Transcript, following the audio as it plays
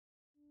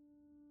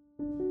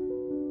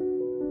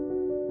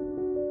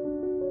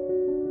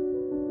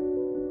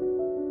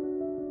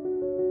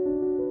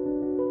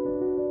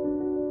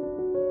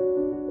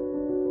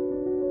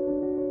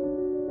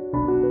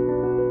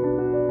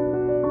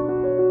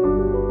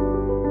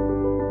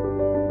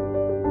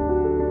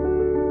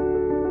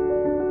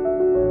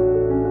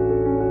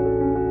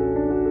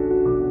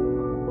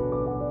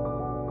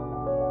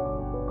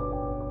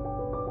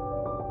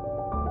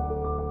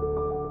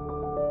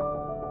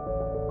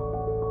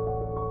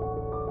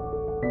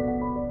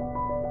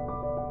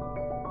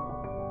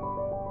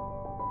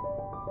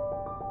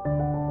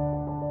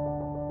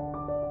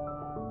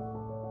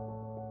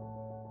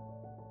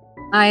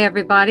Hi,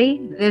 everybody.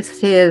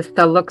 This is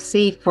the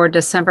Look-See for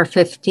December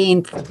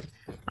 15th,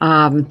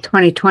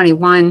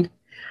 2021.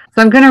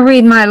 So I'm going to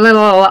read my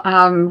little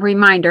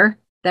reminder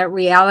that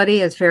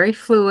reality is very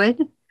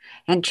fluid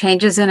and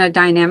changes in a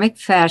dynamic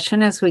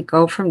fashion as we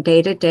go from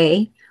day to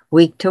day,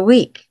 week to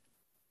week.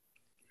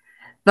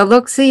 The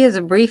Look-See is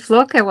a brief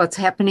look at what's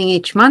happening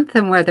each month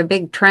and where the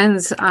big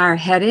trends are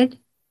headed.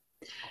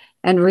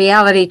 And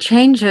reality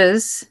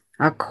changes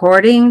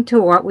according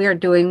to what we are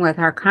doing with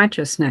our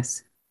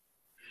consciousness.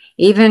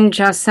 Even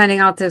just sending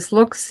out this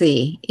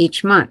Look-See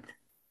each month,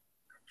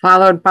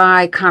 followed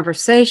by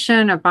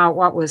conversation about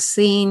what was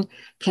seen,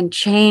 can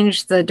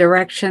change the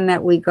direction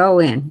that we go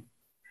in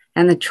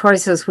and the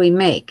choices we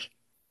make.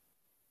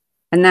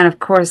 And then, of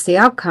course, the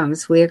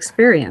outcomes we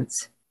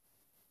experience.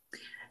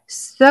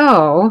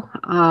 So,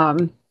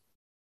 and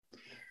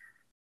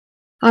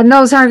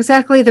those are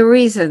exactly the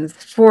reasons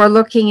for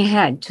looking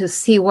ahead to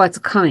see what's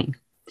coming.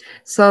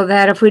 So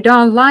that if we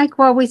don't like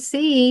what we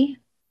see,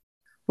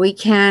 we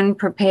can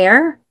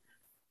prepare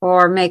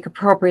or make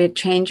appropriate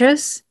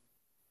changes.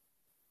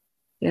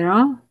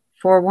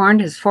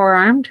 Forewarned is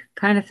forearmed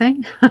kind of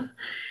thing.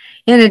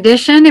 In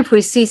addition, if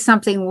we see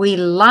something we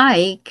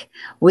like,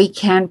 we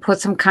can put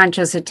some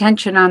conscious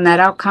attention on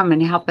that outcome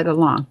and help it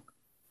along.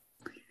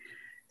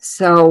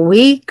 So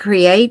we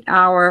create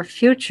our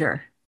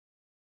future.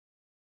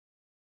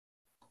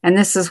 And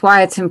this is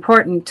why it's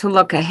important to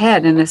look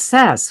ahead and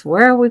assess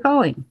where are we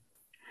going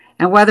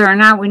and whether or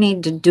not we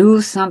need to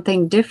do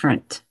something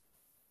different.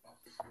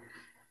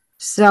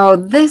 So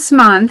this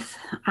month,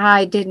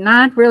 I did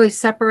not really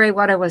separate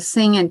what I was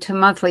seeing into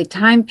monthly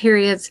time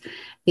periods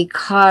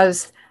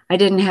because I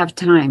didn't have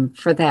time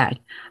for that.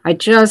 I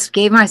just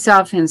gave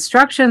myself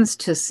instructions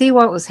to see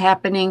what was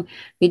happening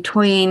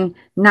between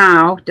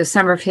now,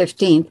 December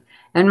 15th,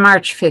 and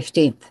March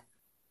 15th,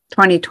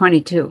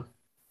 2022.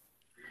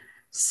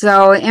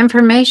 So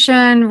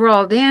information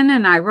rolled in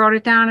and I wrote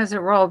it down as it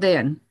rolled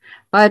in.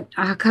 But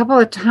a couple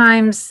of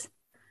times,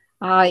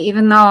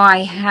 even though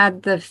I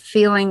had the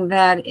feeling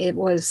that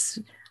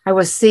I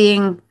was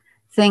seeing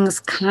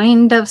things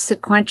kind of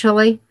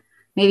sequentially,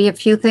 maybe a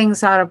few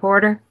things out of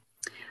order,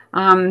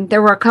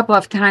 there were a couple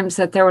of times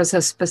that there was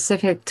a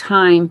specific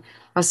time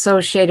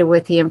associated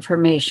with the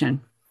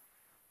information.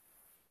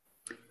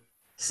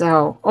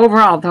 So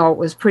overall, though, it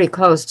was pretty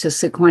close to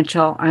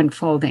sequential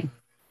unfolding.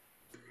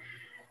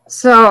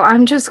 So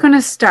I'm just going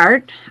to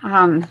start.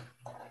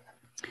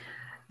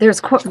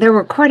 There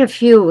were quite a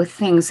few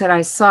things that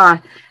I saw.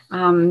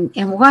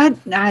 And what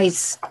I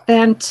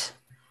spent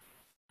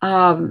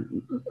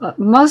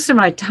most of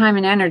my time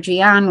and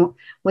energy on,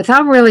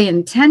 without really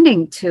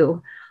intending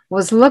to,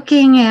 was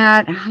looking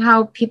at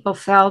how people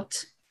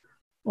felt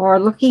or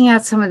looking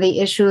at some of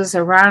the issues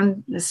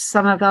around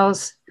some of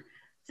those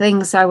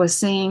things I was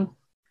seeing.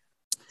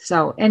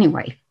 So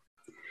anyway,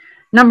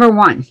 number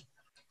one,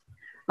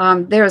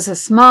 there's a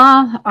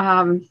small,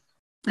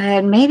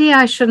 and maybe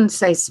I shouldn't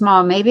say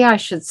small, maybe I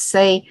should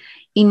say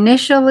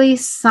initially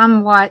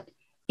somewhat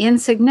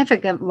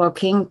insignificant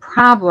looking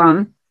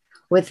problem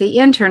with the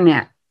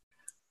internet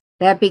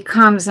that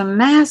becomes a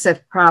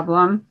massive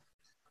problem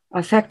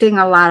affecting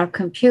a lot of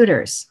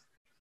computers.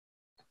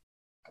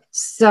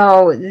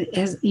 So,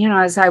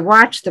 as I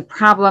watched, the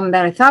problem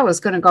that I thought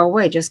was going to go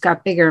away just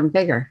got bigger and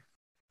bigger.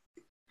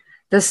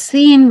 The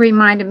scene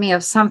reminded me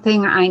of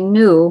something I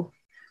knew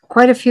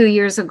quite a few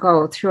years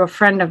ago through a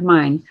friend of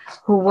mine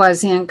who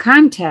was in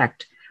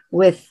contact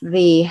with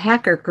the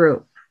hacker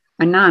group,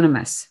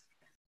 Anonymous.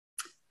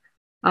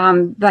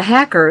 The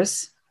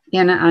hackers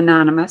in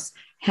Anonymous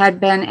had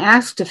been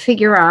asked to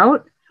figure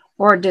out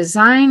or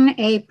design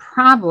a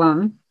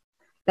problem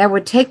that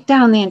would take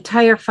down the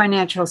entire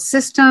financial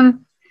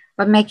system,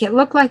 but make it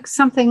look like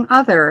something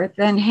other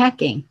than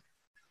hacking.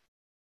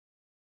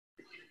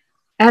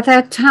 At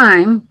that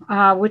time,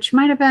 which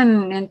might have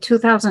been in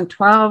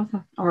 2012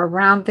 or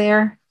around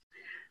there,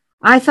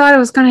 I thought it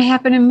was going to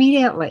happen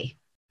immediately.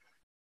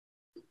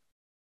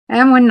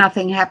 And when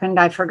nothing happened,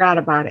 I forgot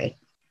about it.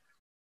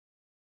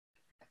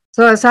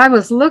 So as I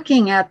was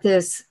looking at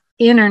this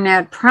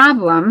internet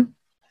problem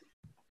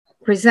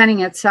presenting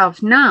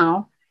itself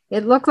now,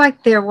 it looked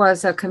like there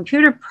was a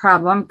computer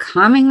problem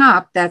coming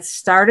up that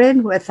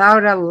started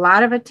without a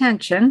lot of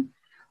attention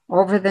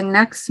over the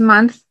next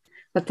month,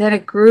 but then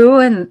it grew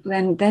and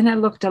then it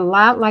looked a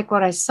lot like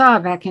what I saw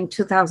back in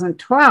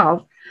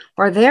 2012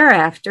 or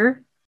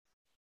thereafter,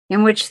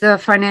 in which the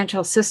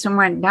financial system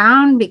went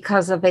down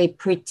because of a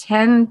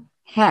pretend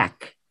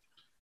hack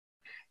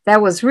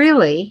that was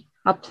really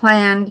a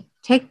planned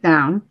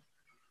takedown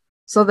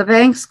so the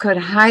banks could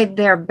hide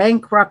their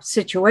bankrupt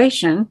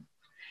situation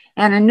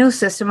and a new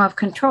system of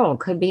control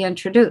could be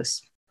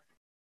introduced.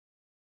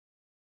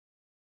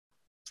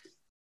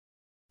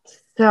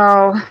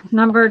 So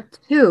number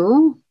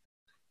two,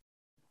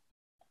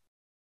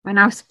 and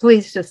I was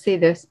pleased to see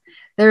this,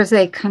 there's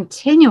a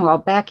continual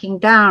backing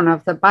down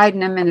of the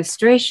Biden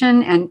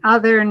administration and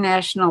other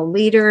national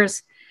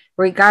leaders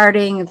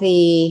regarding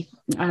the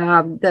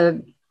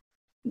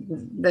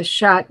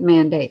shot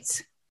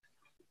mandates.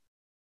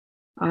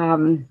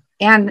 And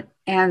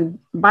and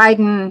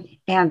Biden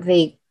and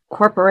the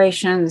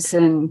corporations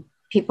and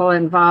people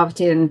involved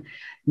in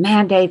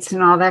mandates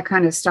and all that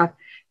kind of stuff,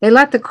 they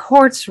let the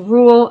courts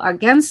rule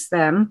against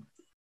them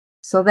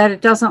so that it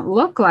doesn't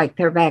look like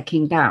they're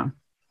backing down.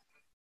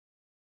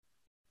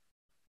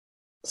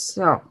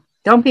 So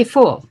don't be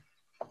fooled.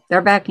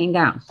 They're backing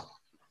down.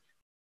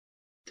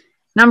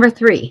 Number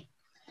 3,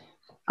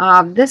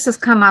 this has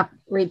come up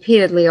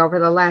repeatedly over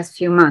the last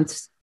few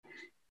months.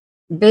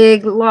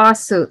 Big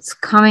lawsuits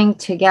coming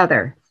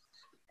together.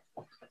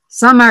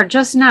 Some are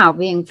just now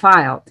being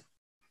filed.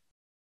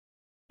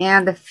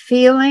 And the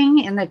feeling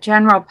in the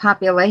general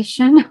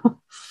population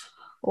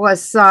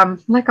was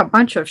like a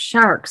bunch of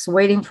sharks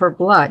waiting for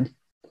blood.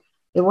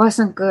 It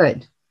wasn't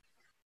good.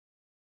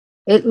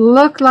 It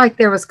looked like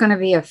there was going to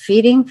be a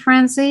feeding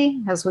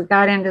frenzy as we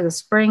got into the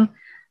spring,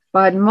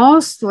 but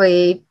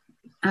mostly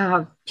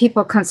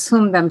people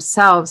consumed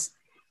themselves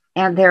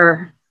and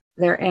their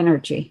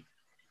energy.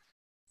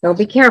 So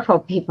be careful,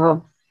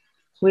 people.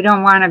 We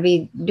don't want to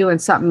be doing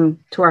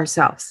something to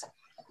ourselves.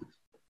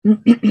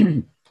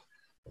 This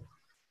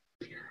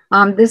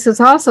is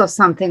also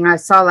something I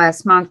saw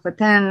last month, but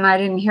then I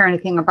didn't hear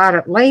anything about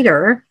it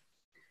later.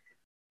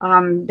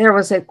 There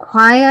was a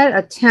quiet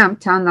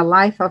attempt on the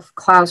life of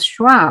Klaus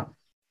Schwab.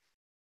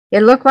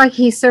 It looked like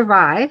he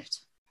survived,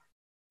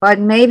 but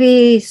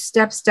maybe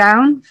steps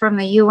down from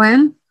the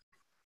UN.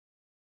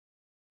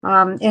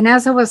 And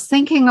as I was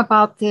thinking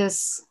about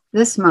this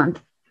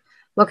month,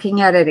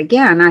 looking at it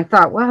again, I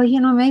thought, well,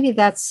 maybe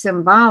that's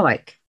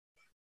symbolic,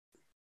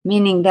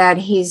 meaning that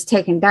he's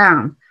taken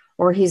down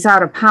or he's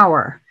out of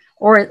power,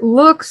 or it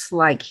looks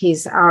like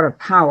he's out of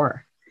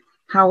power.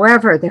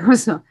 However, there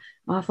was an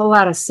awful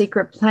lot of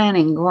secret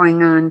planning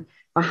going on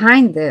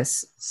behind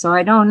this, so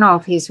I don't know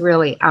if he's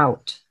really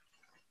out.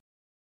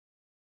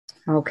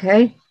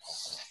 Okay.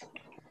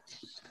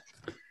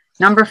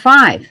 Number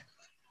 5,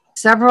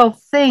 several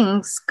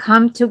things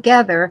come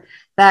together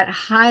that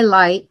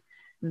highlight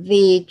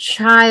the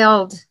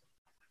child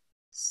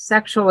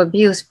sexual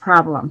abuse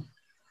problem.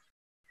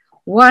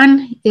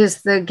 One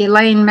is the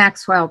Ghislaine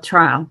Maxwell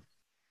trial.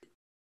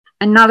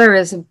 Another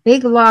is a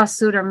big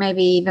lawsuit, or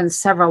maybe even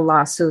several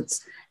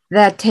lawsuits,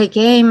 that take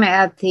aim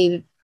at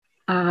the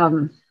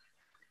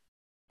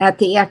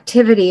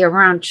activity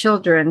around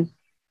children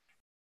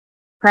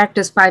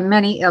practiced by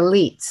many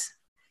elites.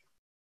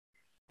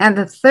 And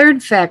the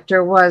third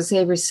factor was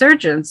a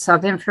resurgence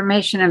of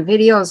information and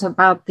videos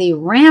about the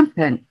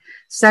rampant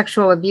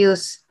sexual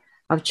abuse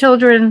of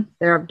children,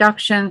 their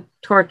abduction,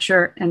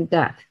 torture, and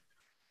death.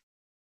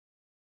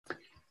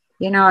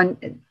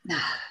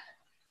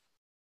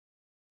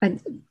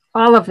 And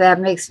all of that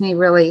makes me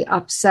really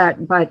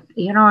upset, but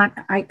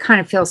I kind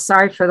of feel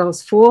sorry for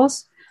those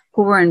fools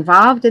who were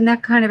involved in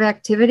that kind of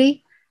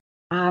activity,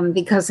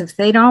 because if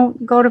they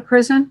don't go to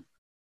prison,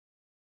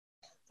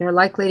 they're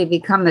likely to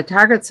become the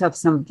targets of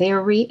some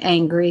very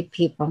angry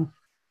people.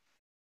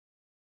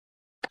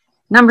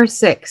 Number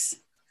 6,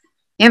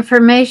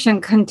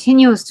 information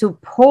continues to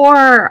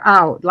pour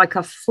out like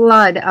a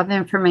flood of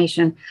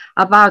information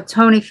about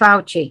Tony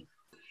Fauci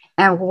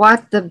and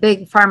what the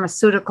big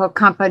pharmaceutical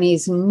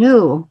companies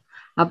knew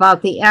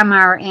about the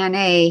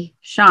mRNA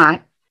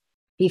shot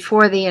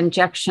before the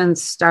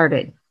injections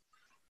started.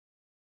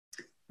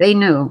 They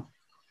knew,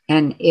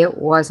 and it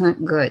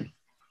wasn't good.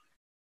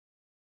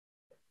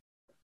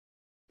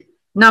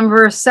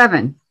 Number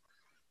 7,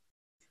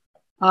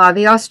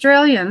 the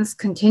Australians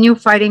continue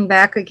fighting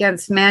back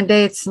against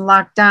mandates,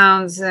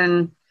 lockdowns,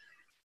 and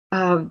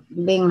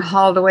being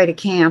hauled away to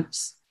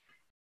camps,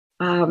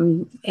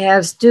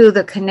 as do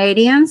the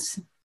Canadians,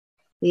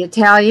 the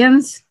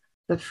Italians,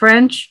 the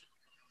French,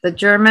 the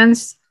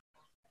Germans,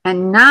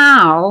 and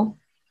now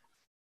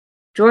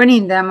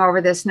joining them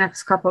over this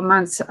next couple of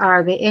months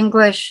are the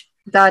English,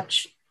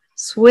 Dutch,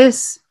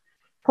 Swiss,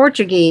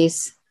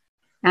 Portuguese,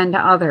 and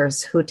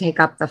others who take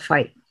up the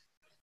fight.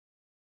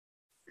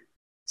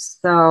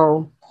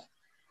 So,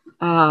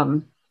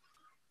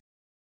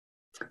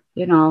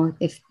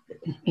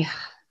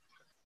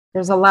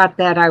 there's a lot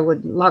that I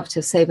would love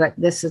to say, but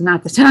this is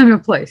not the time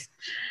and place.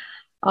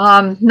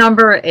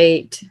 Number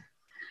 8,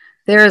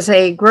 there's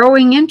a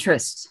growing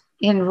interest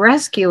in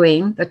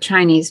rescuing the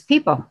Chinese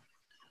people.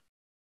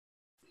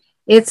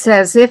 It's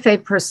as if a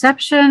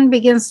perception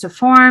begins to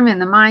form in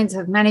the minds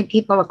of many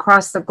people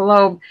across the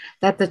globe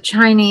that the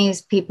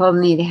Chinese people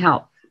need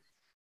help.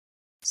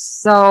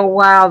 So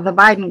while the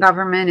Biden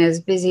government is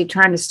busy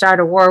trying to start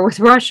a war with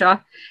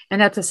Russia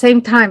and at the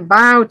same time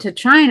bow to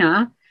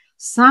China,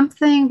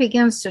 something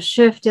begins to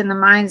shift in the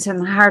minds and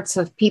the hearts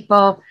of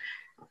people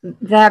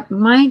that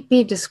might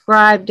be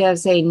described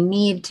as a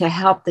need to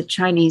help the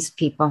Chinese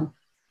people.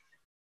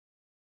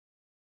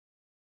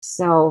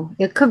 So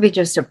it could be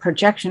just a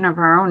projection of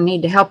our own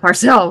need to help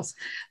ourselves.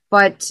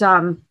 But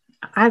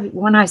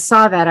when I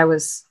saw that, it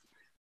was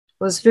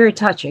very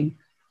touching.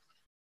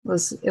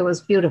 It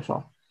was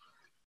beautiful.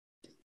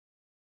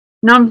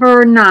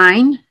 Number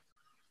 9,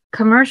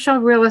 commercial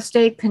real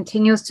estate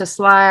continues to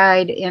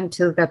slide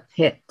into the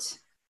pit.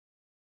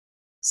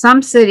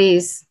 Some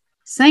cities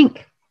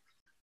sink.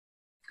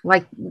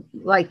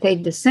 like they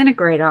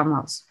disintegrate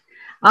almost.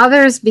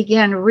 Others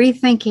began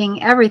rethinking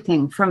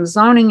everything from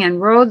zoning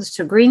and roads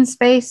to green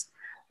space,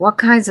 what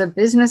kinds of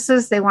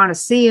businesses they want to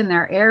see in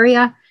their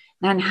area,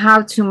 and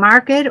how to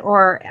market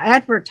or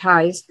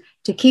advertise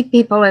to keep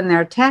people in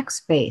their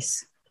tax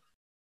base.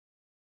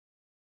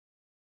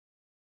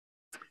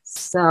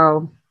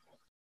 So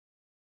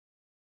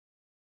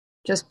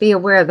just be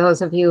aware,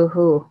 those of you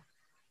who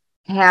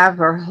have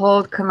or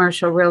hold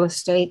commercial real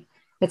estate,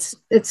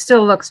 it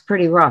still looks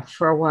pretty rough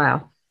for a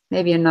while,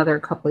 maybe another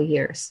couple of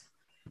years.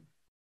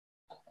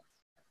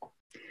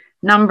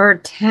 Number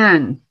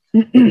 10,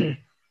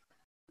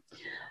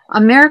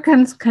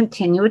 Americans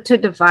continue to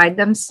divide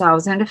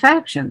themselves into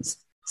factions,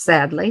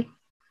 sadly.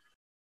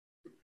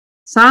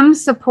 Some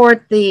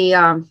support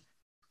the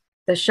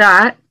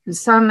shot, and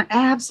some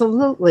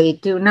absolutely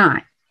do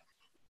not.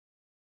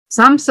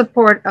 Some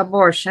support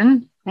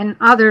abortion, and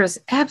others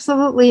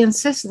absolutely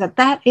insist that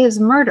that is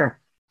murder.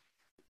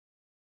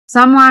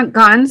 Some want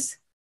guns,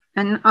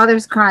 and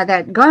others cry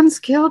that guns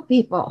kill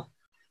people,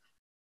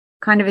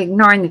 kind of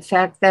ignoring the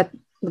fact that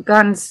the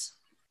guns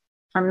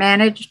are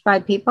managed by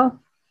people.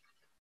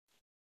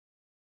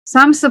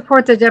 Some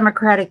support the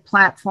Democratic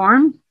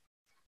platform.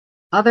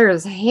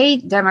 Others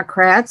hate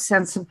Democrats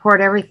and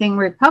support everything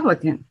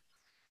Republican.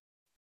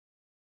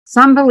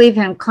 Some believe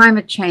in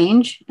climate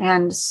change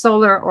and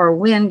solar or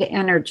wind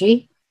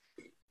energy,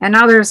 and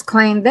others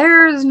claim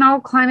there is no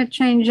climate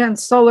change and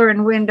solar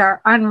and wind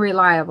are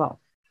unreliable.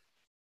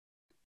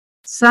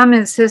 Some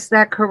insist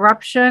that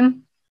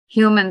corruption,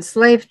 human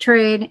slave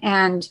trade,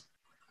 and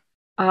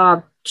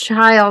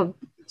child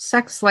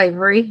sex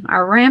slavery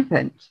are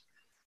rampant.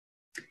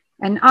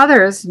 And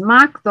others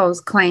mock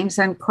those claims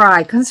and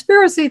cry,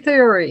 conspiracy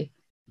theory.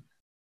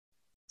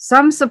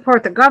 Some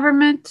support the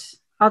government,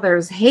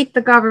 others hate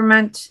the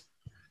government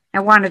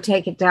and want to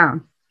take it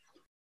down.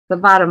 The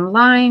bottom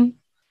line,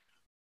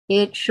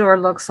 it sure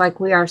looks like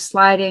we are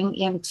sliding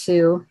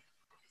into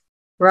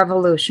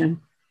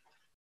revolution.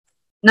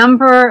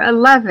 Number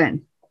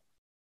 11,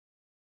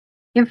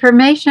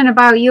 information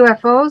about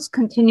UFOs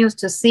continues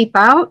to seep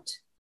out,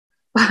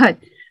 but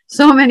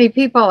so many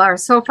people are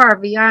so far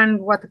beyond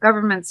what the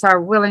governments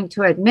are willing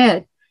to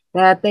admit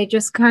that they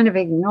just kind of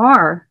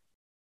ignore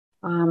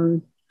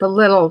the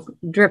little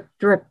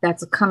drip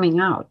that's coming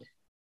out.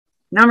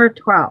 Number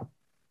 12.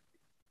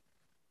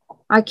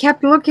 I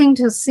kept looking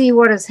to see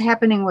what is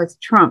happening with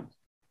Trump,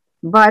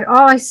 but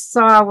all I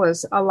saw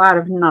was a lot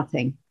of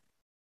nothing.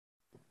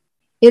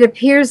 It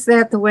appears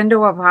that the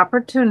window of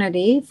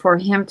opportunity for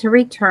him to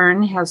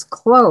return has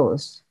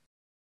closed.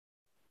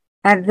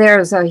 And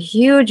there's a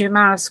huge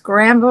amount of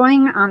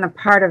scrambling on the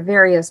part of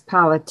various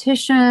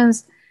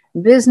politicians,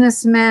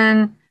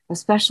 businessmen,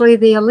 especially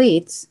the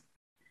elites,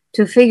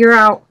 to figure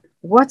out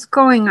what's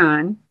going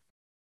on,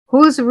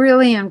 who's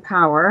really in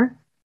power,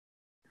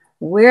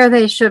 where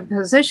they should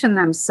position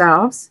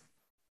themselves,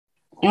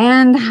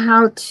 and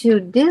how to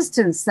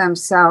distance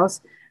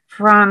themselves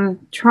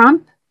from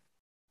Trump,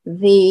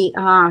 the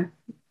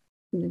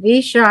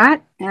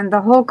V-shot, and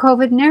the whole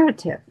COVID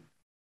narrative.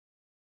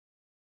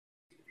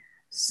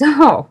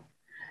 So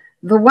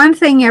the one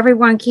thing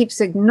everyone keeps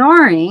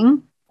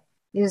ignoring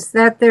is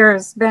that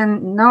there's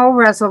been no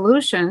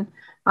resolution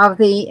of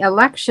the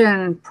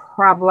election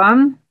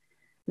problem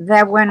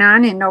that went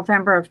on in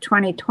November of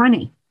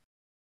 2020.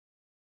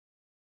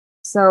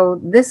 So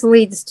this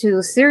leads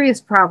to serious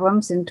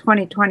problems in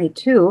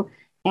 2022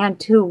 and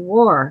to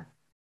war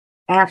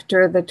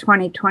after the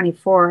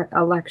 2024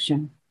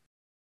 election.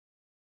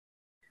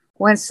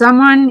 When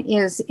someone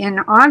is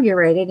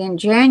inaugurated in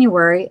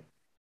January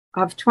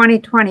of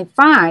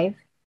 2025,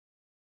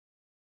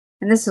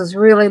 and this is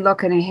really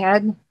looking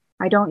ahead.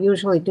 I don't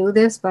usually do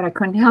this, but I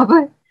couldn't help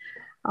it.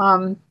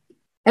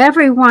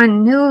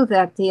 Everyone knew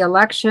that the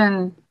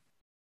election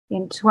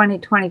in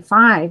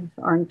 2025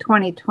 or in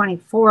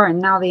 2024, and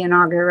now the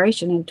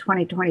inauguration in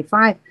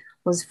 2025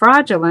 was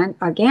fraudulent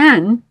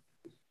again.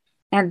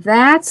 And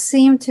that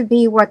seemed to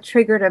be what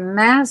triggered a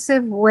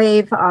massive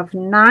wave of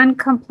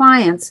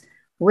non-compliance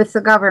with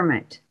the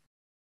government,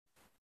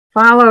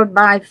 followed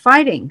by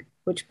fighting,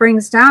 which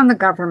brings down the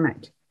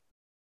government.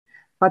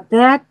 But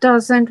that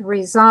doesn't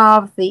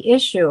resolve the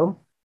issue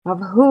of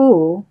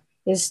who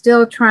is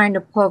still trying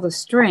to pull the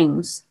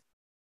strings,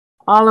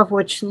 all of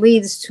which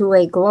leads to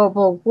a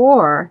global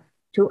war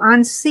to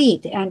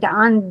unseat and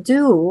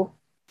undo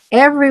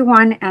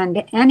everyone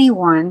and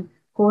anyone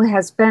who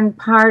has been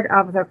part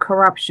of the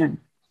corruption,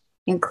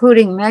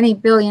 including many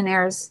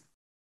billionaires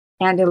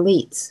and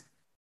elites.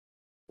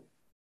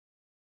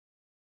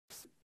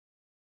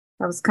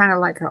 I was kind of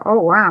like, oh,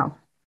 wow.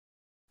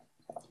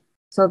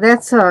 So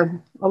that's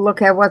a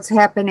look at what's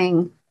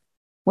happening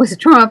with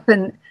Trump,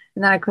 and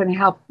then I couldn't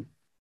help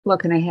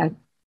looking ahead.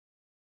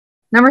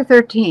 Number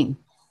 13,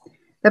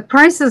 the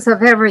prices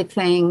of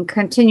everything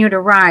continue to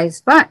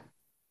rise, but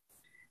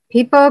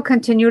people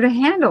continue to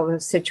handle the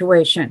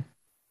situation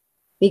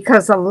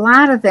because a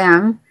lot of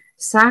them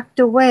socked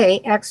away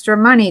extra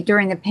money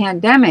during the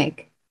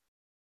pandemic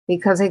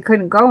because they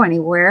couldn't go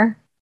anywhere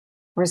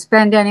or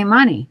spend any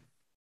money.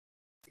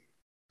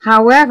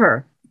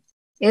 However,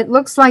 it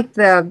looks like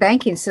the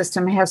banking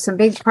system has some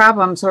big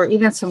problems or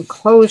even some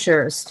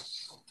closures.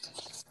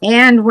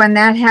 And when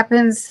that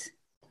happens,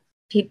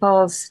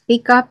 people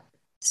speak up,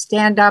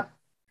 stand up,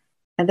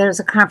 and there's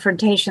a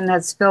confrontation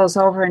that spills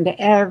over into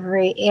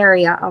every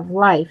area of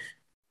life: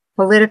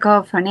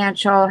 political,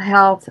 financial,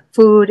 health,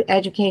 food,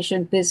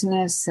 education,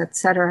 business,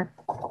 etc.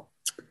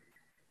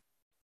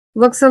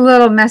 Looks a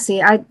little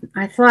messy. I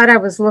thought I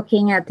was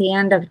looking at the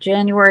end of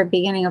January,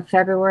 beginning of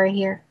February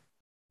here,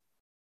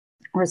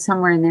 or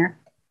somewhere in there.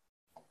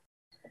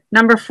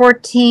 Number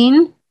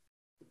 14,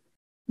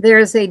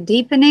 there's a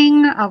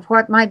deepening of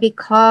what might be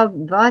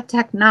called the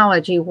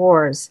technology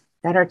wars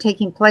that are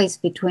taking place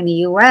between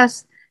the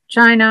US,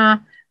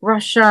 China,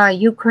 Russia,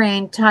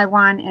 Ukraine,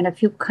 Taiwan, and a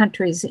few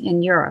countries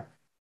in Europe.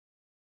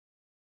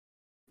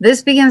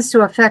 This begins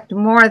to affect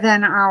more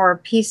than our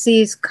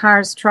PCs,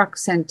 cars,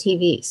 trucks, and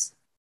TVs.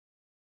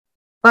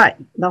 But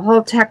the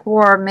whole tech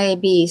war may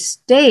be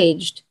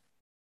staged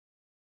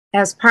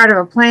as part of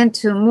a plan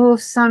to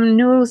move some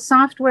new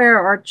software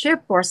or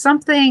chip or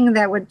something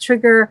that would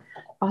trigger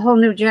a whole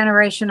new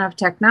generation of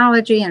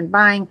technology and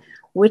buying,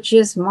 which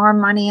is more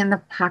money in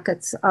the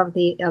pockets of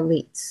the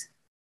elites.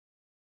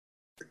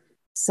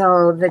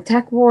 So the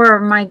tech war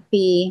might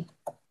be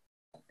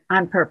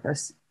on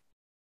purpose.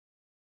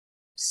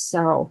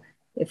 So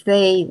if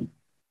they,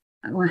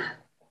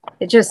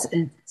 it just,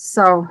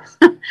 so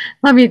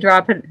let me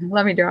drop it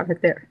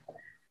there.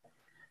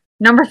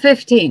 Number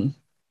 15,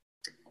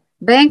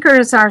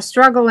 bankers are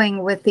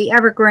struggling with the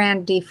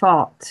Evergrande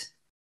default.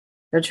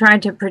 They're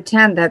trying to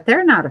pretend that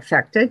they're not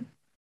affected.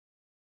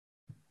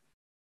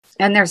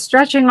 And they're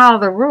stretching all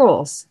the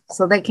rules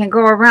so they can go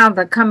around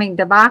the coming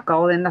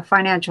debacle in the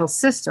financial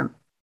system.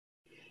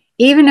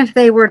 Even if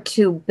they were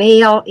to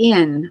bail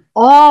in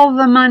all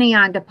the money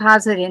on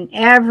deposit in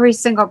every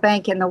single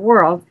bank in the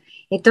world,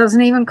 it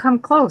doesn't even come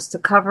close to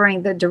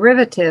covering the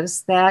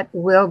derivatives that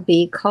will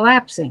be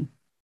collapsing.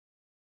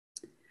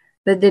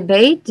 The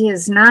debate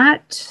is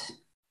not,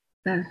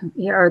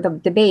 or the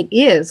debate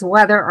is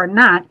whether or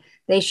not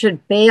they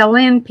should bail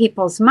in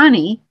people's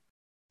money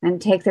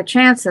and take the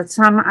chance that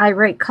some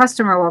irate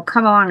customer will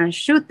come along and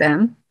shoot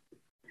them,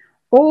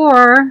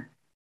 or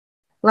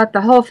let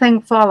the whole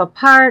thing fall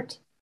apart,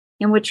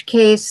 in which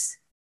case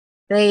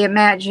they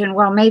imagine,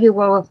 well, maybe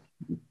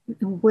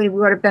we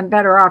would have been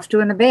better off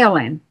doing the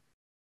bail-in.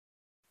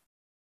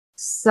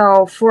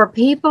 So for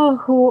people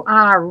who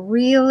are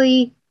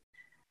really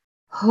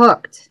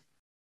hooked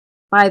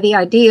by the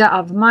idea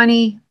of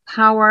money,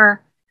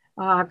 power,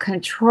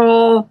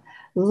 control,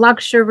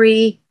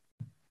 luxury,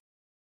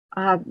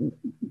 the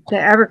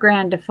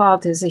Evergrande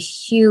default is a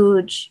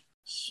huge,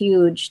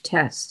 huge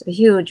test, a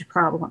huge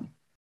problem.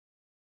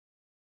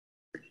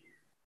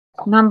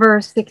 Number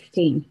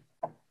 16.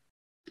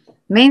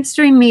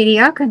 Mainstream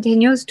media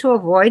continues to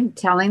avoid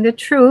telling the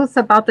truth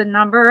about the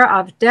number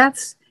of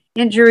deaths,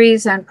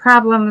 injuries, and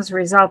problems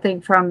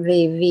resulting from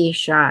the V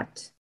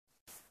shot.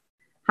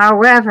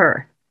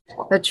 However,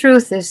 the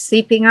truth is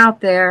seeping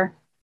out there,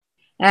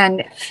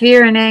 and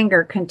fear and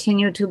anger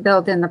continue to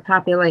build in the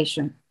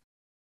population.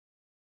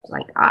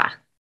 Like,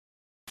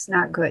 it's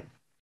not good.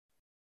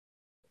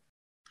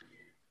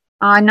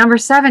 Number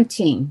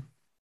 17.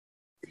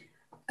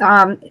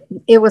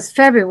 It was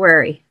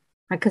February.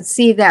 I could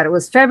see that. It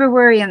was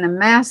February, and the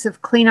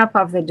massive cleanup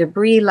of the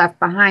debris left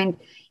behind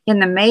in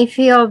the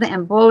Mayfield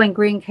and Bowling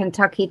Green,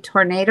 Kentucky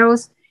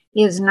tornadoes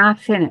is not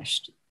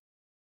finished.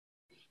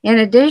 In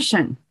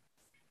addition,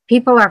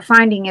 people are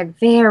finding it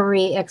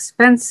very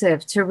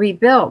expensive to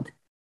rebuild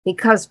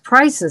because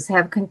prices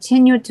have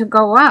continued to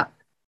go up.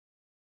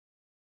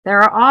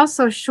 There are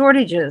also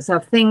shortages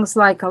of things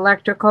like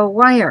electrical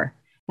wire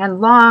and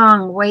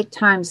long wait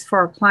times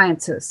for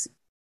appliances.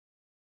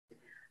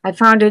 I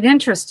found it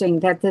interesting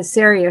that this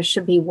area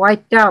should be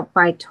wiped out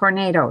by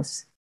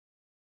tornadoes.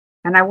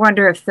 And I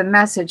wonder if the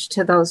message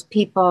to those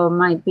people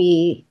might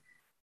be,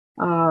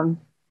 move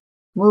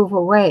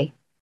away,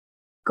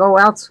 go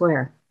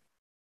elsewhere.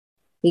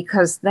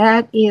 Because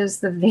that is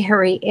the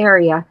very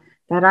area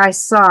that I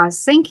saw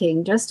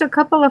sinking just a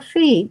couple of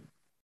feet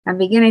and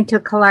beginning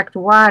to collect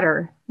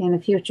water in the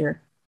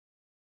future.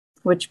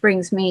 Which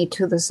brings me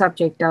to the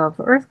subject of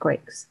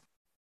earthquakes.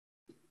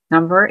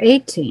 Number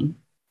 18.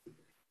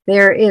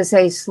 There is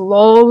a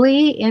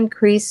slowly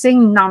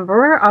increasing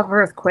number of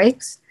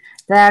earthquakes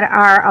that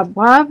are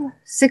above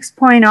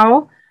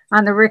 6.0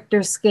 on the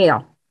Richter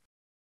scale.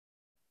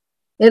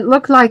 It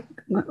looked like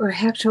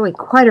actually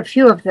quite a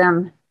few of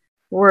them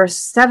were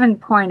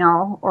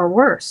 7.0 or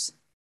worse.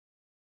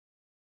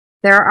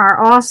 There are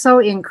also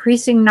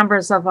increasing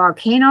numbers of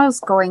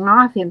volcanoes going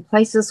off in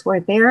places where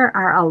there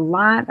are a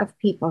lot of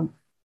people.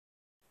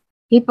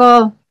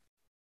 People,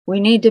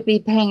 we need to be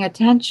paying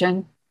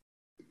attention.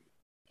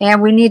 And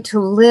we need to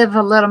live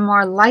a little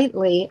more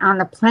lightly on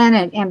the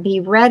planet and be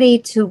ready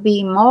to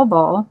be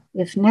mobile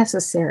if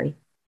necessary.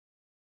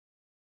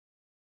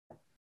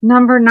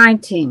 Number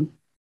 19.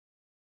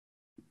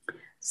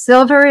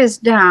 Silver is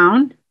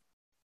down.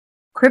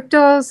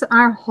 Cryptos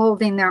are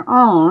holding their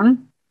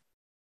own,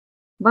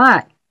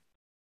 but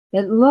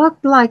It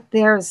looked like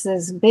there's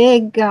this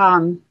big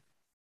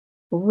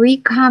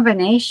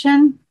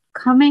recombination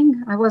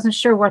coming. I wasn't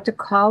sure what to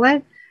call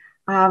it.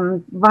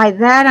 By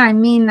that, I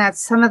mean that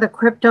some of the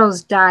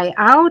cryptos die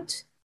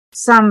out,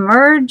 some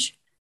merge,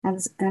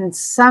 and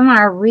some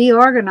are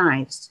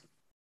reorganized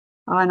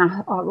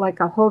on like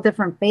a whole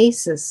different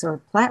basis or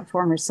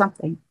platform or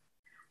something.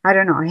 I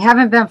don't know. I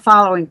haven't been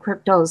following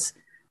cryptos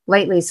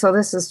lately, so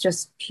this is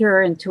just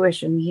pure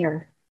intuition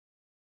here.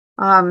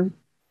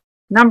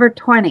 Number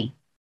 20.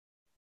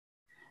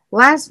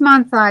 Last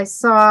month, I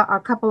saw a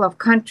couple of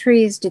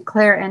countries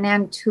declare an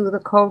end to the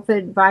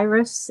COVID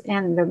virus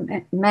and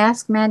the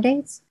mask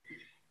mandates.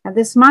 And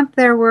this month,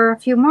 there were a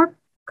few more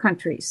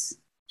countries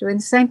doing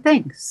the same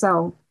thing.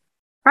 So,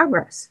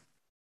 progress.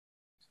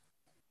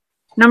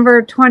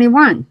 Number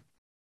 21.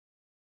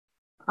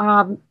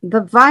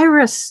 The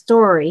virus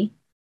story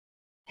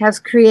has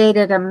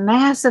created a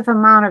massive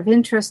amount of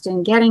interest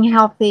in getting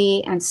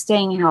healthy and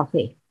staying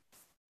healthy.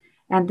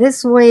 And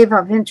this wave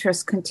of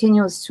interest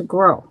continues to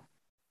grow,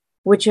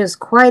 which is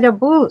quite a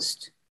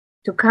boost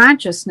to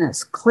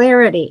consciousness,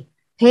 clarity,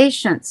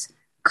 patience,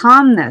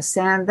 calmness,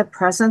 and the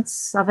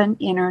presence of an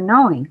inner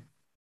knowing.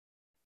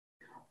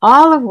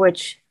 All of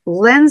which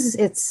lends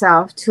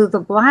itself to the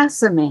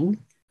blossoming,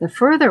 the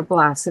further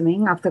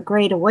blossoming of the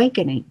Great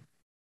Awakening.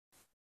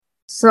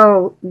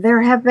 So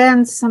there have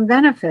been some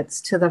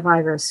benefits to the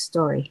virus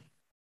story.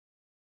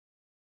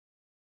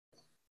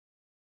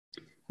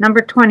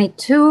 Number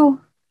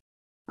 22,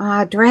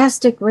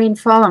 drastic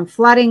rainfall and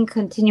flooding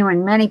continue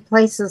in many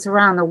places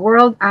around the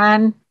world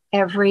on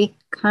every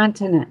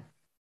continent.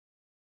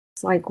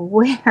 It's like,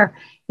 where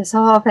is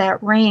all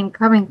that rain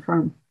coming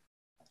from?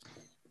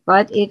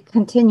 But it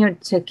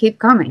continued to keep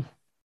coming.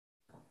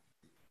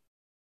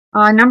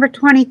 Number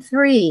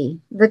 23,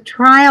 the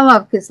trial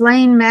of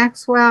Ghislaine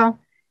Maxwell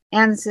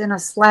ends in a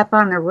slap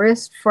on the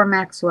wrist for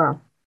Maxwell.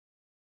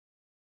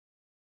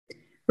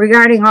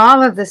 Regarding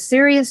all of the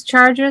serious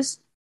charges,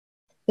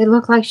 it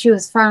looked like she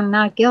was found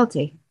not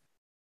guilty.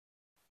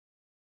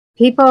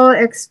 People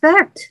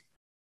expect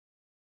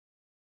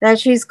that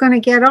she's going to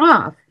get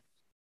off,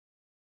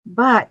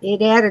 but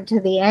it added to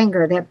the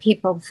anger that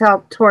people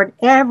felt toward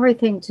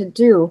everything to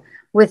do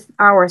with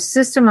our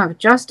system of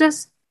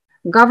justice,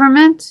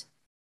 government,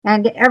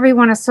 and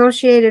everyone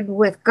associated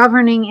with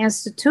governing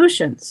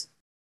institutions,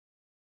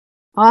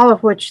 all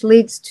of which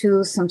leads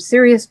to some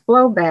serious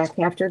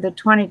blowback after the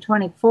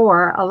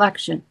 2024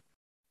 election.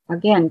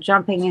 Again,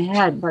 jumping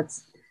ahead, but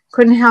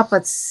couldn't help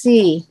but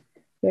see,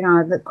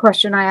 the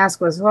question I asked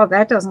was, well,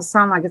 that doesn't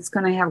sound like it's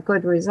going to have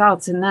good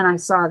results. And then I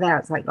saw that.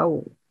 It's like,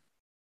 oh.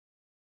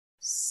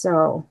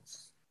 So,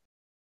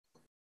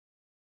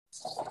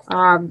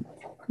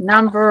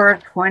 number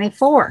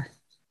 24.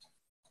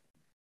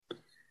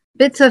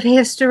 Bits of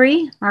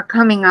history are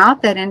coming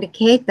out that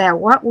indicate that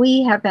what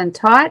we have been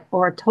taught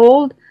or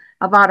told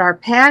about our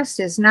past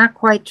is not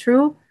quite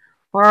true,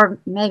 or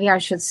maybe I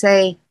should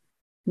say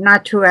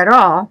not true at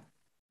all,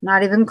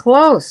 not even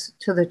close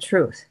to the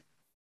truth.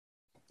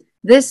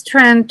 This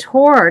trend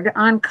toward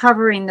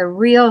uncovering the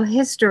real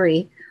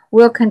history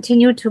will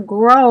continue to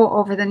grow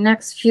over the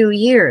next few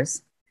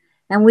years,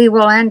 and we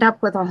will end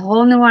up with a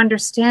whole new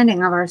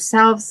understanding of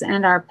ourselves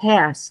and our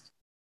past.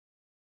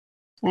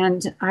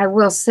 And I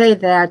will say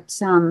that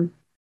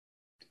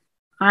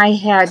I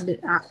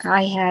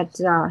had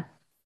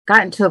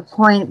gotten to a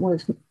point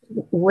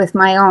with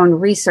my own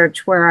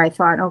research where I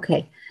thought,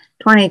 okay,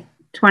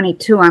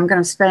 2022, I'm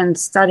going to spend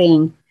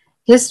studying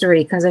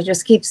history because I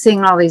just keep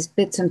seeing all these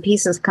bits and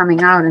pieces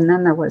coming out. And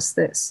then there was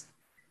this.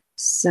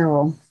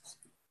 So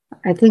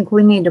I think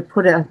we need to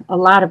put a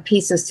lot of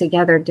pieces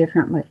together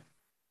differently.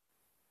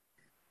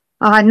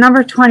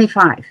 Number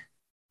 25.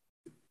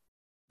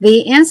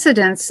 The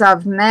incidents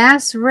of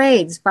mass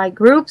raids by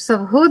groups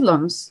of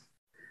hoodlums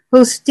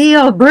who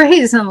steal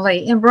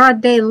brazenly in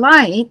broad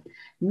daylight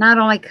not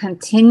only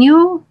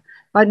continue,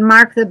 but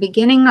mark the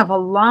beginning of a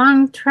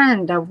long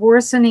trend of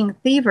worsening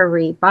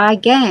thievery by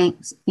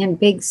gangs in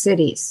big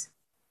cities.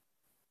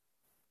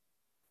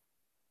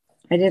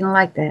 I didn't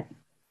like that.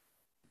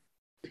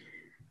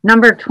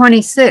 Number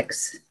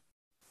 26.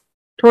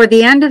 Toward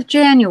the end of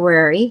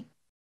January,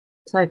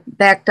 so I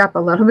backed up a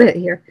little bit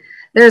here,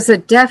 there's a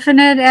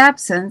definite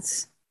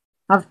absence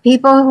of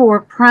people who were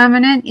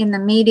prominent in the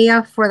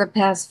media for the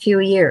past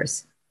few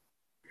years.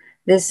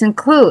 This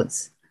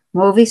includes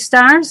movie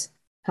stars,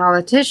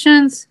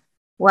 politicians,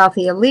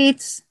 wealthy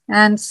elites,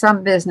 and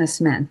some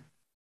businessmen.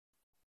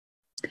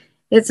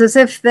 It's as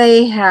if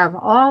they have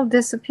all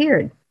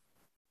disappeared,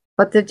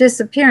 but the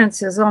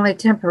disappearance is only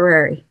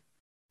temporary.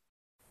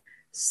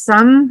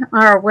 Some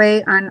are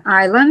away on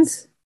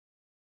islands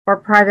or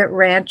private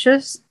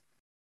ranches.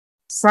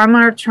 Some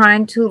are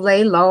trying to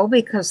lay low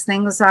because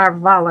things are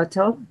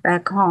volatile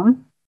back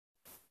home.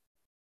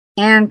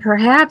 And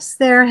perhaps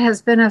there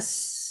has been a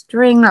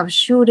string of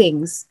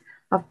shootings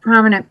of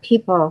prominent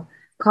people,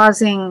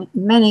 causing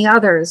many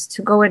others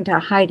to go into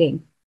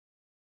hiding.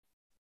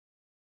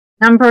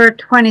 Number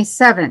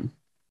 27.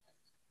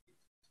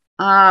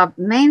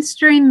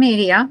 Mainstream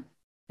media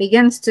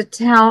begins to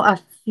tell a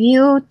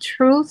few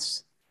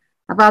truths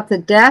about the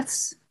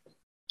deaths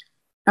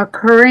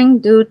occurring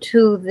due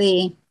to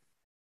the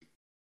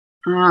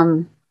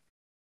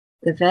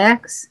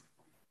vax,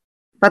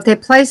 but they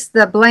placed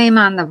the blame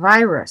on the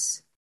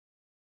virus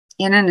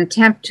in an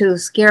attempt to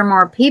scare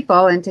more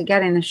people into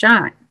getting the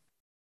shot.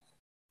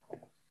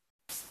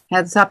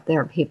 Heads up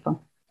there,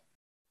 people.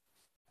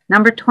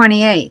 Number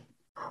 28.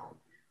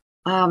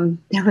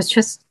 There was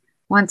just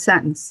one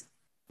sentence.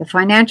 The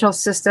financial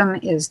system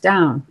is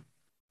down.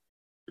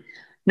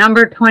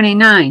 Number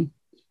 29.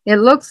 It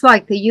looks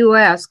like the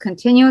U.S.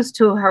 continues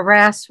to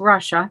harass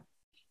Russia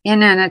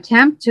in an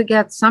attempt to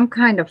get some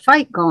kind of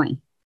fight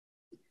going.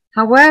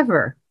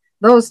 However,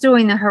 those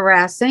doing the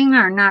harassing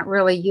are not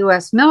really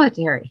U.S.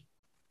 military.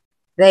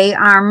 They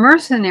are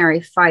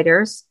mercenary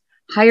fighters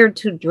hired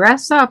to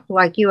dress up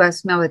like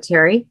U.S.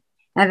 military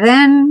and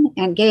then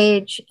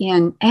engage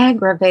in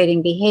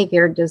aggravating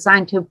behavior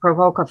designed to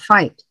provoke a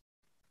fight,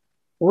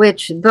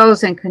 which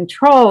those in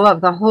control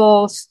of the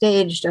whole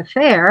staged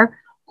affair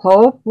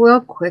hope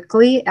will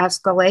quickly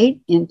escalate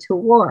into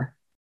war.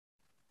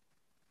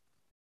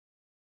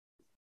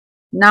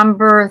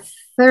 Number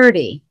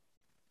 30.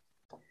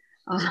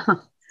 The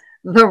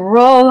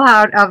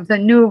rollout of the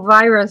new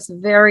virus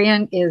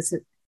variant is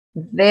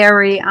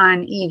very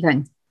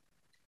uneven.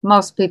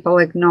 Most people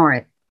ignore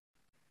it.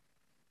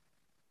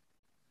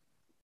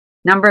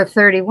 Number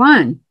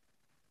 31.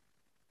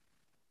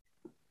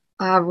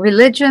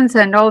 Religions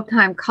and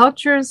old-time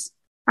cultures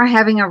are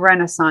having a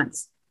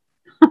renaissance.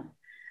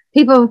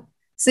 People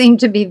seem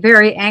to be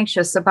very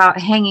anxious about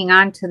hanging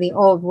on to the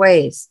old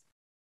ways.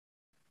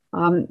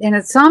 And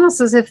it's almost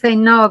as if they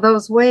know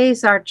those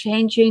ways are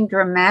changing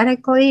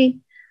dramatically.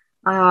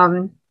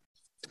 And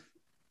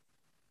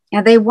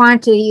they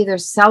want to either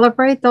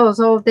celebrate those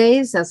old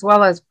days as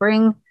well as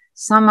bring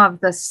some of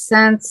the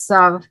sense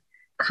of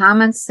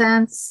common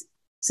sense,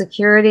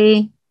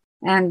 security,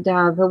 and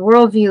the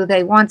worldview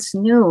they once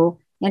knew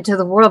into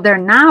the world they're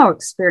now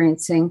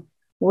experiencing,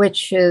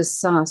 which is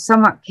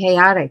somewhat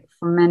chaotic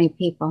for many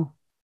people.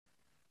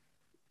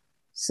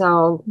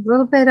 So a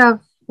little bit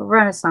of a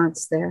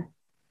renaissance there.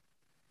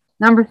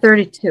 Number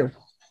 32.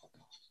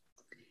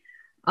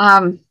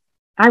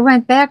 I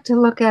went back to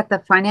look at the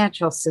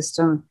financial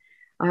system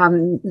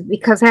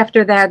because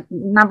after that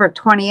number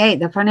 28,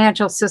 the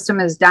financial system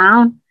is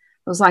down.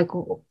 I was like,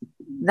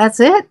 that's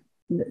it?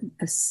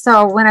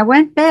 So when I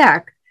went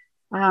back,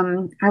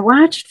 I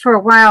watched for a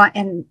while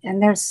and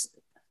there's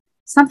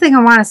something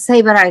I want to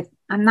say, but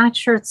I'm not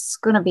sure it's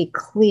going to be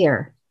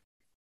clear.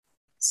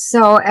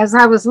 So as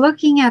I was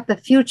looking at the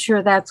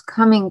future that's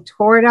coming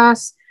toward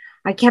us,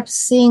 I kept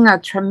seeing a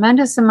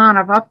tremendous amount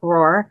of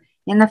uproar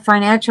in the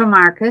financial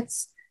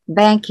markets,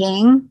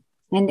 banking,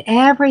 and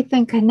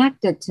everything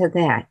connected to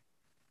that.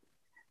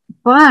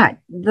 But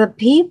the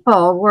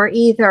people were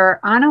either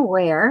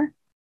unaware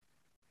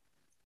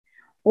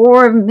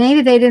or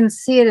maybe they didn't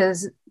see it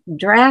as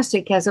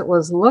drastic as it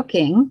was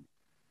looking.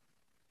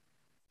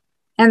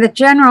 And the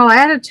general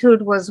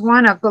attitude was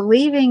one of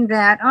believing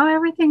that, oh,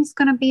 everything's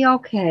going to be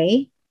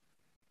okay.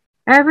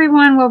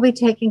 Everyone will be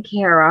taken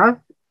care of.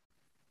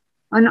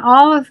 And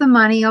all of the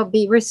money will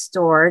be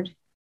restored.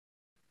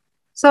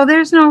 So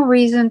there's no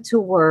reason to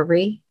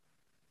worry.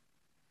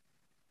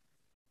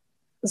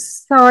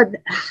 So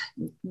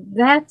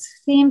that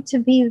seemed to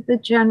be the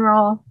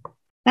general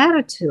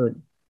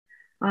attitude.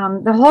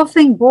 The whole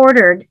thing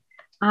bordered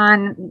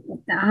on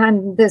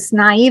this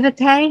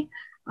naivete,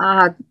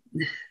 and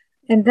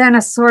then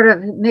a sort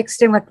of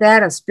mixed in with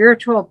that, a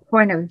spiritual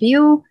point of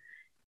view,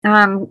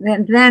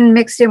 and then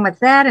mixed in with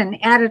that an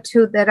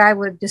attitude that I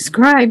would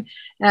describe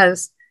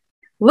as,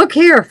 look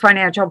here,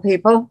 financial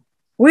people,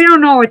 we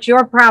don't know what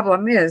your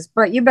problem is,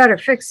 but you better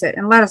fix it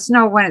and let us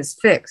know when it's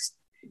fixed.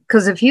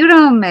 Because if you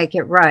don't make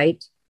it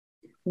right,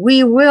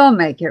 we will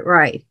make it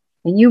right.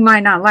 And you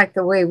might not like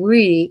the way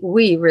we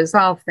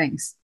resolve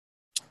things.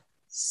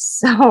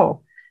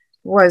 So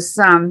was,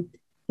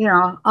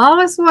 all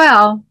is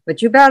well,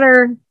 but you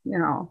better,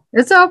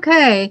 it's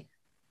okay,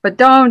 but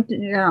don't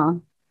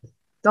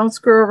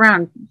screw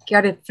around,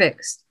 get it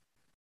fixed.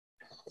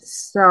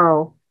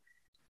 So,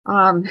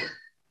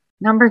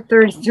 number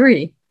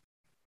 33.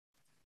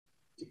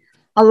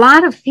 A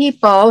lot of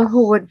people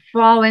who would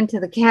fall into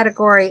the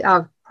category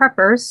of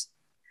preppers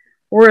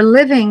were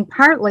living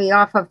partly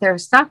off of their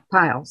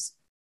stockpiles.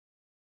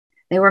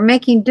 They were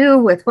making do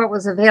with what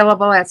was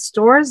available at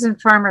stores and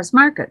farmers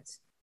markets.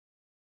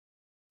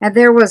 And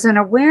there was an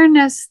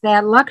awareness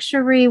that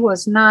luxury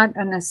was not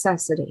a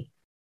necessity.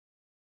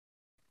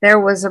 There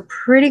was a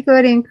pretty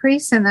good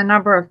increase in the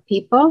number of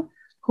people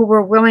who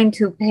were willing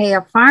to pay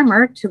a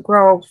farmer to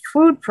grow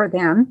food for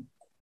them.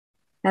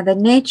 And the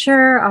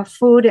nature of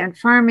food and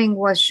farming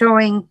was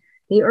showing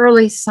the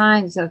early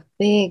signs of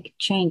big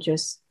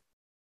changes.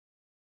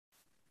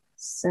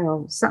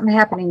 So something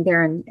happening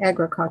there in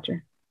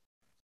agriculture.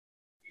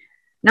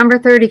 Number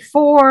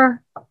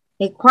 34,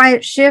 a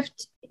quiet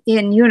shift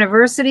in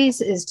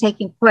universities is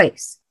taking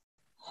place.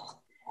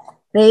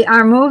 They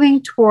are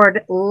moving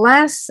toward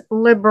less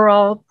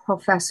liberal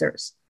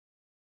professors.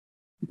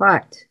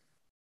 But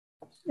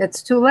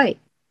It's too late.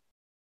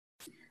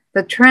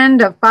 The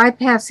trend of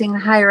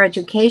bypassing higher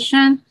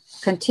education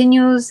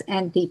continues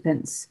and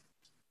deepens.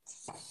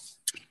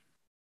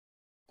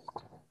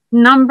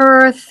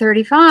 Number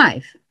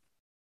 35.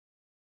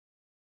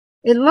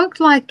 It looked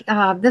like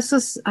this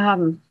was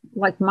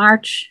like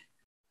March,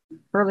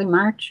 early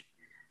March,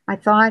 I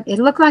thought. It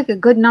looked like a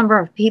good number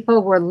of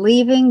people were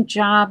leaving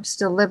jobs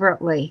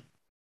deliberately.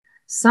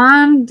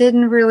 Some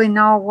didn't really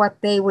know what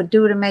they would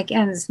do to make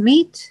ends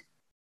meet,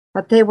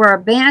 but they were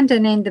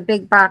abandoning the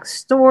big box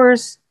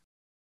stores,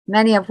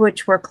 many of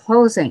which were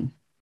closing.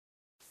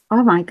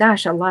 Oh my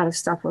gosh, a lot of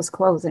stuff was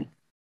closing.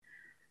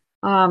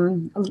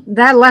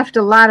 That left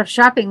a lot of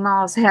shopping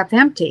malls half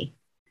empty.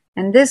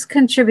 And this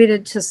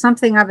contributed to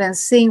something I've been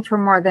seeing for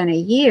more than a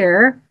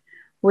year,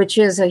 which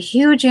is a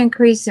huge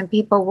increase in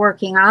people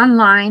working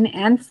online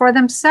and for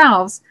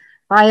themselves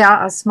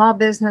via a small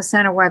business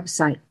and a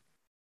website.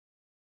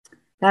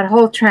 That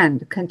whole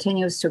trend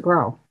continues to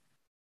grow.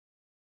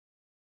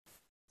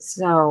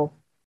 So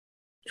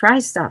try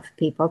stuff,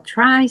 people,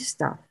 try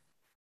stuff.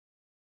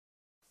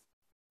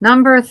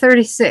 Number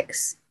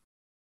 36.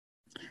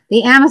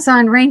 The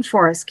Amazon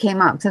rainforest came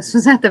up. This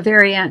was at the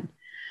very end.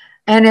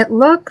 And it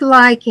looked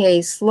like a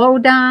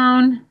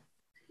slowdown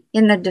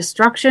in the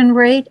destruction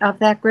rate of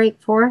that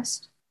great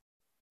forest,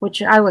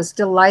 which I was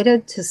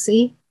delighted to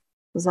see.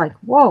 It was like,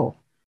 whoa,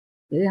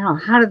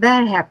 how did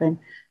that happen?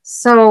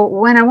 So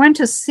when I went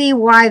to see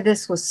why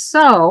this was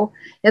so,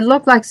 it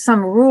looked like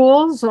some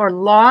rules or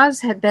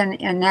laws had been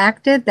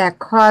enacted that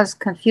caused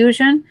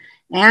confusion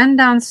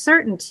and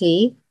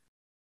uncertainty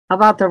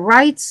about the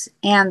rights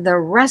and the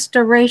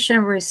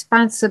restoration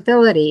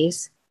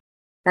responsibilities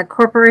that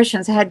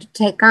corporations had to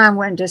take on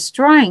when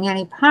destroying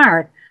any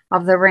part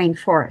of the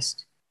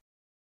rainforest.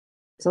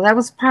 So that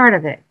was part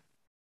of it.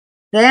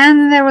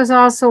 Then there was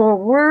also a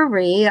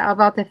worry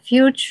about the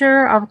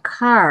future of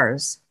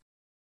cars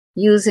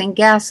using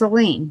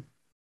gasoline,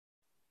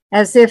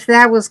 as if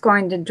that was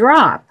going to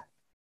drop.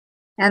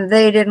 And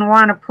they didn't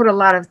want to put a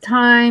lot of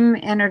time,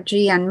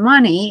 energy, and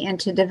money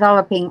into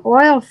developing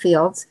oil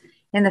fields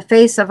in the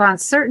face of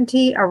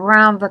uncertainty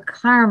around the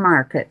car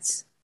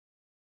markets.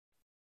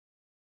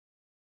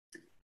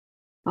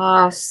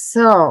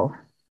 So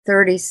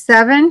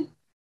 37.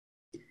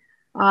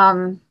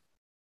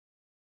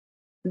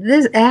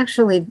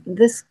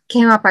 This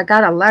came up. I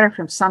got a letter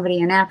from somebody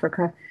in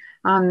Africa.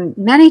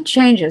 Many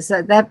changes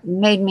that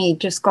made me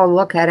just go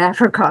look at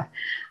Africa.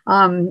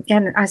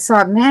 And I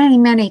saw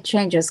many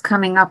changes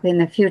coming up in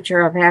the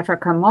future of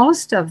Africa,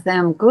 most of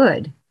them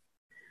good.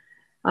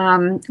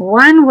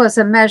 One was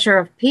a measure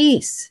of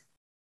peace.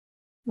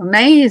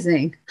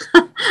 Amazing.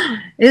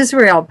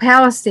 Israel,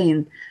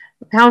 Palestine,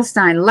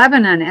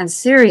 Lebanon, and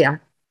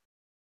Syria.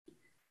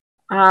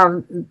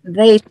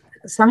 They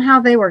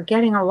were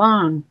getting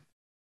along.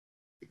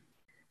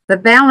 The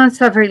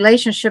balance of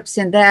relationships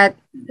in that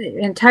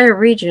entire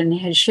region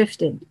has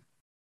shifted.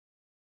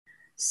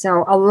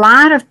 So a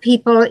lot of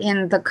people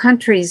in the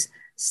countries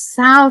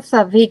south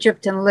of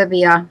Egypt and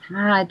Libya,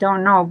 I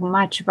don't know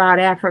much about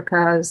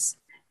Africa's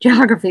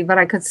geography, but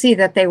I could see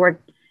that they were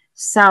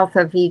south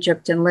of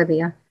Egypt and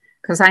Libya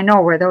because I know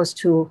where those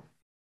two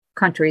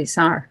countries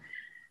are.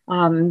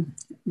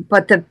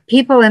 But the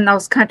people in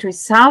those countries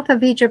south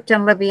of Egypt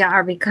and Libya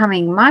are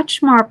becoming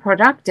much more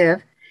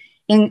productive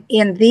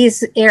in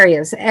these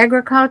areas: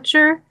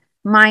 agriculture,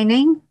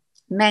 mining,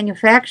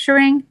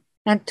 manufacturing,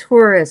 and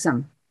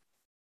tourism.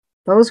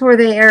 Those were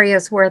the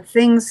areas where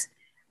those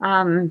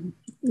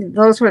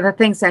were the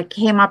things that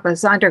came up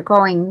as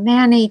undergoing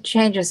many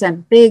changes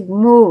and big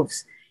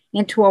moves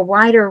into a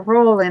wider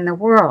role in the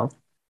world.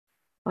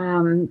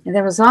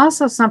 There was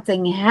also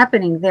something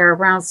happening there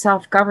around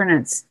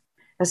self-governance,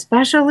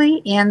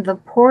 especially in the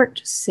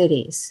port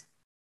cities.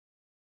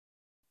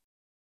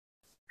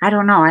 I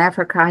don't know,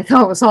 Africa, I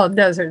thought it was all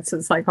deserts.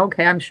 It's like,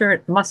 okay, I'm sure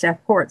it must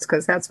have ports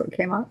because that's what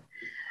came up.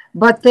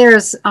 But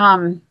there's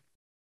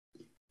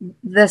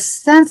the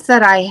sense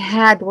that I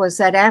had was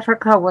that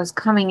Africa was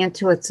coming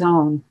into its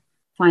own,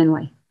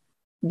 finally,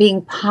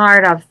 being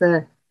part of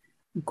the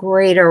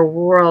greater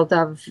world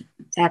of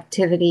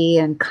activity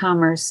and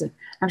commerce.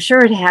 I'm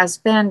sure it has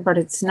been, but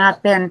it's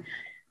not been,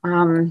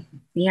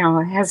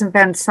 it hasn't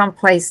been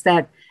someplace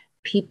that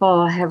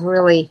people have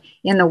really,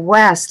 in the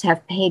West,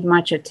 have paid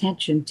much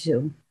attention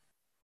to.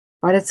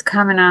 But it's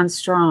coming on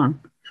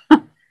strong.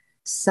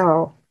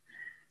 So,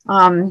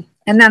 and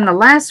then the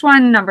last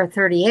one, number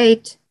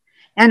 38,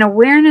 and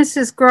awareness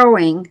is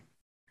growing.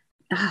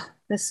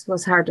 This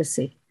was hard to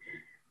see.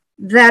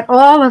 That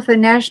all of the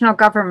national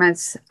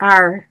governments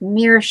are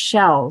mere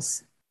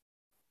shells,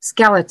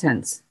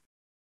 skeletons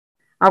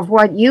of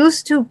what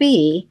used to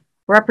be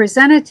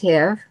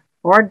representative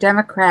or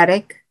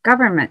democratic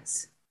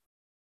governments.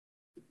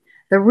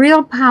 The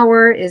real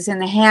power is in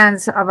the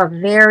hands of a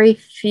very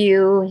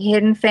few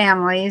hidden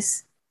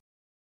families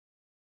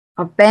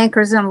of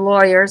bankers and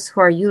lawyers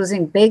who are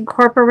using big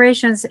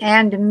corporations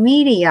and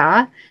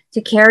media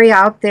to carry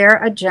out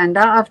their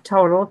agenda of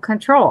total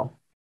control.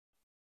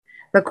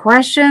 The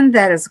question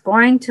that is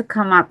going to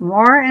come up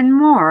more and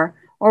more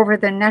over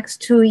the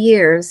next 2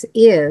 years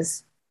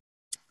is,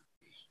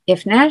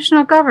 if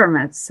national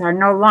governments are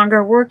no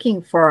longer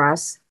working for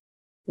us,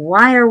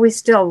 why are we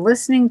still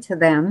listening to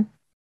them,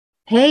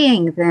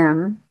 paying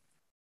them,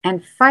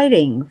 and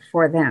fighting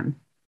for them?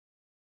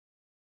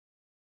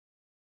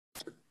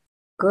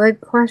 Good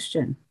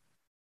question.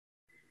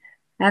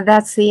 And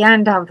that's the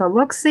end of the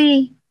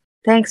Look-See.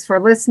 Thanks for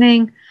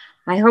listening.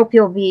 I hope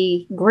you'll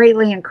be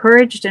greatly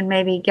encouraged and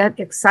maybe get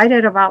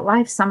excited about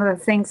life. Some of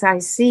the things I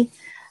see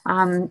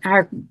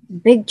are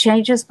big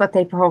changes, but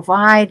they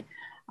provide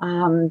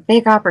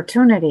big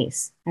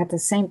opportunities at the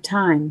same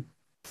time.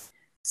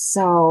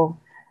 So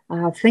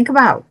think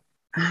about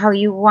how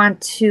you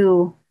want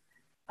to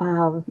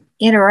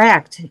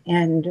interact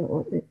and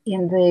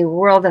in the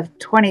world of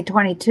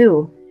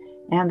 2022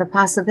 and the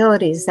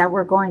possibilities that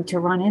we're going to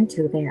run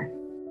into there.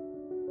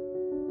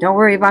 Don't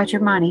worry about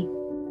your money.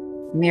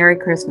 Merry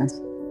Christmas.